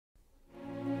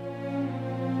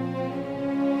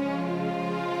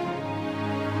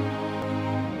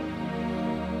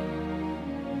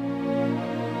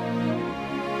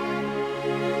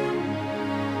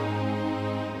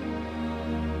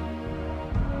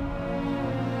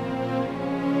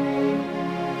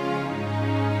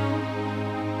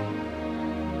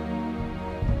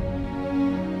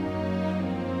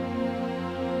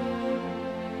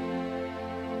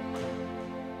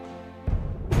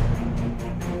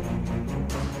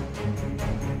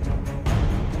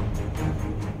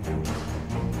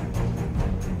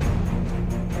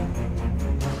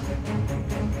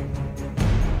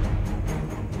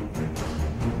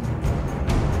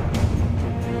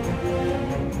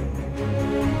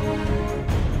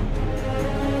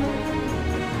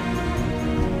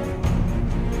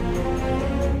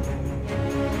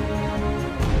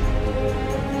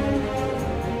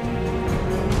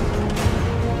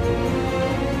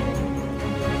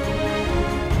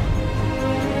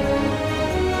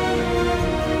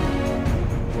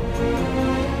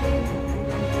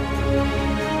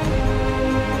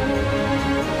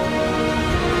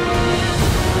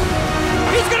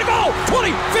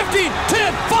15,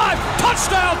 10, 5,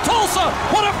 touchdown Tulsa!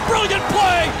 What a brilliant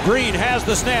play! Green has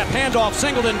the snap, handoff,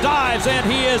 Singleton dives, and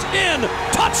he is in.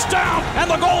 Touchdown! And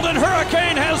the Golden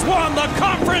Hurricane has won the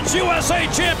Conference USA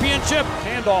Championship.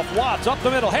 Handoff, Watts up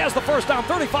the middle, has the first down,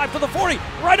 35 to the 40,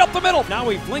 right up the middle. Now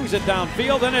he flings it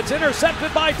downfield, and it's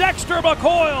intercepted by Dexter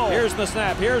McCoyle. Here's the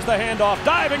snap, here's the handoff,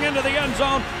 diving into the end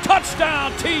zone.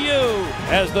 Touchdown TU!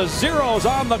 As the zeros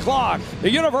on the clock, the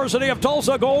University of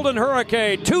Tulsa Golden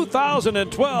Hurricane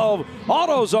 2012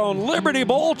 AutoZone Liberty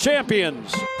Bowl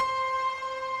champions.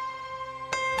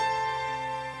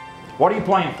 What are you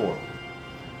playing for?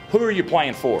 Who are you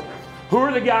playing for? Who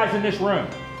are the guys in this room?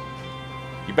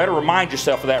 You better remind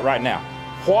yourself of that right now.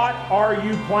 What are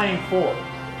you playing for?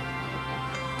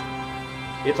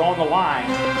 It's on the line.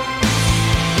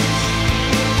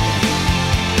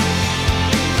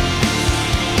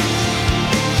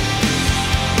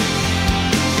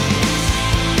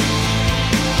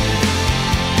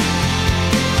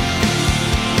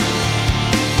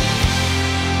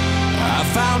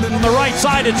 On the right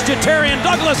side, it's Jatarian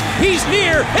Douglas. He's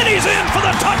near, and he's in for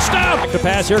the touchdown. Back to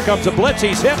pass, here comes a blitz.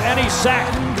 He's hit, and he's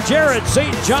sacked. Jared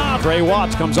St. John. Trey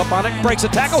Watts comes up on it, breaks a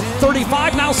tackle.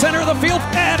 35, now center of the field.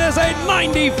 And is a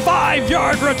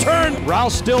 95-yard return.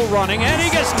 Rouse still running, and he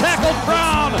gets tackled.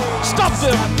 Brown stuffed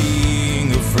him.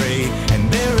 Being afraid,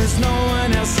 and there is no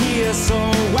one else here, so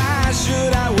why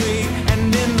should I wait?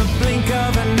 And in the blink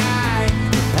of an eye,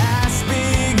 the past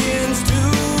begins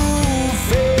to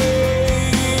fade.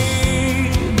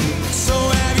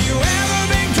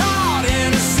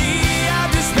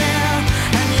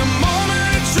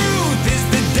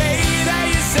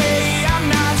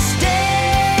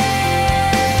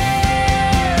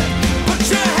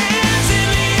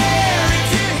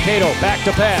 Back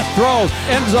to pass, throws,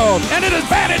 end zone, and it is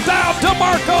batted down to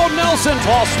Marco Nelson.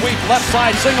 Toss sweep, left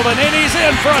side, Singleton, and he's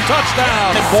in for a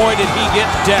touchdown. And boy, did he get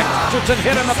decked. Richardson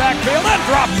hit in the backfield and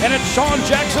dropped, and it's Sean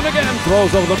Jackson again.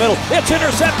 Throws over the middle. It's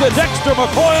intercepted, Dexter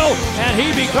McCoyle, and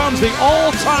he becomes the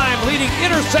all-time leading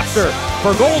interceptor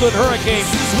for Golden Hurricane.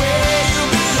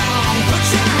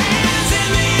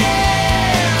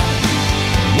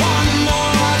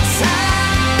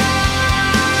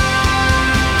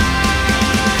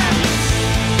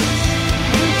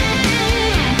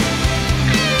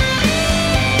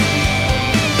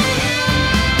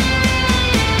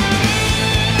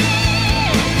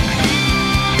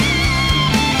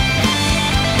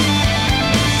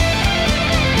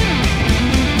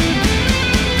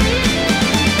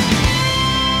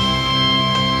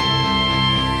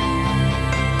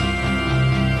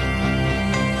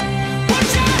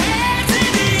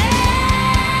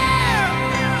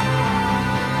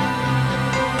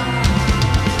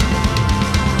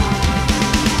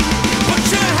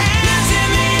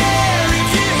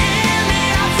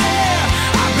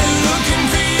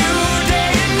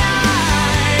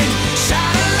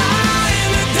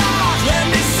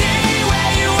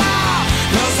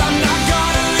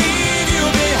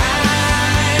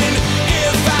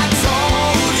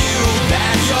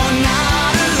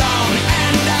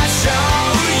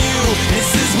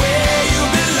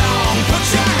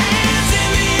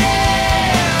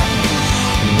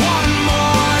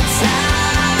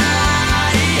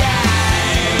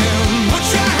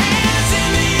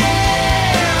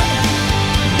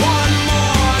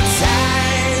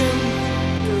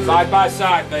 Side by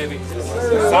side, baby.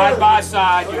 Side by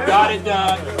side. You got it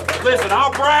done. Listen,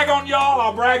 I'll brag on y'all.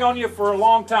 I'll brag on you for a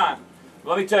long time.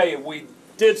 Let me tell you, we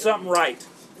did something right.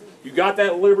 You got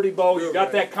that Liberty Bowl, you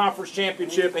got that conference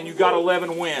championship, and you got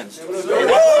 11 wins. That's